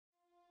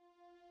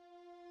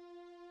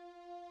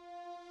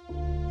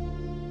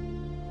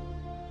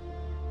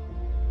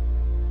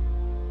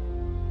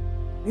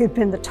We'd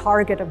been the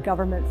target of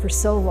government for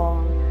so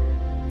long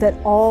that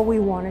all we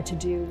wanted to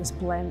do was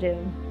blend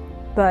in.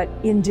 But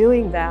in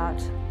doing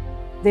that,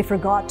 they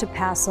forgot to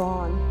pass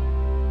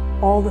on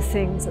all the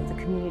things that the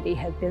community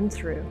had been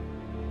through.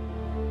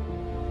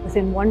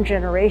 Within one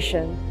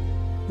generation,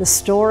 the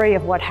story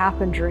of what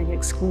happened during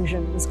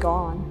exclusion was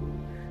gone.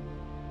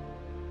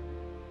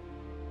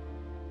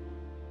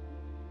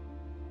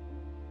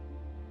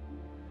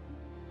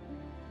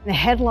 The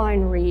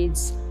headline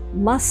reads,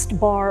 "Must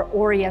bar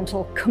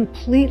Oriental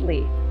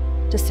completely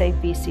to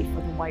save BC for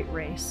the white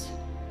race."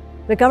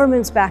 The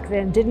governments back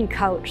then didn't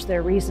couch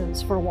their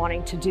reasons for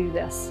wanting to do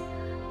this.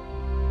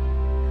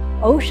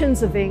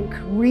 Oceans of ink,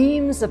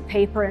 reams of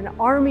paper, and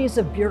armies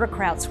of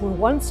bureaucrats were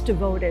once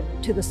devoted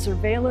to the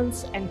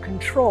surveillance and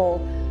control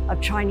of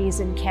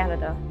Chinese in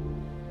Canada.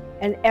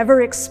 An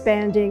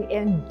ever-expanding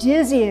and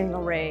dizzying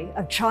array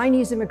of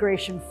Chinese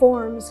immigration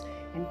forms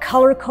and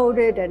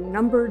color-coded and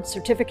numbered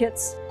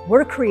certificates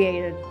were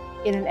created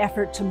in an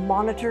effort to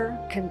monitor,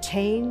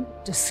 contain,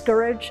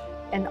 discourage,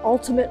 and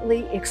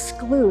ultimately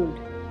exclude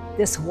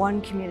this one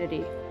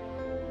community.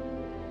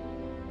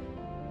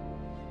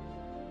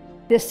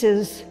 This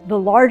is the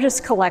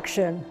largest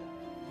collection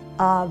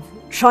of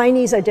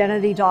Chinese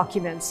identity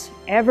documents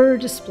ever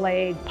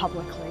displayed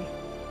publicly.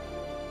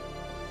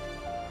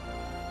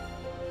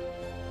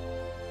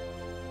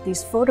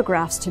 These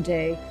photographs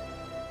today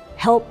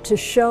help to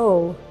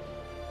show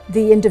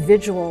the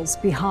individuals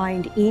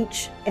behind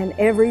each and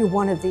every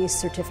one of these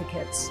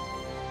certificates.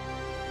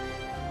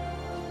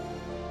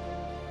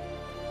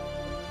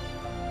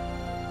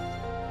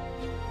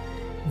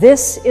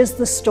 This is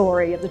the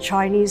story of the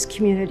Chinese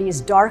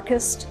community's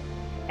darkest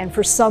and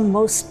for some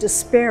most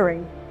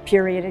despairing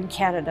period in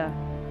Canada.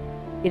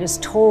 It is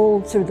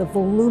told through the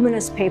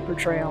voluminous paper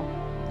trail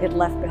it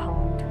left behind.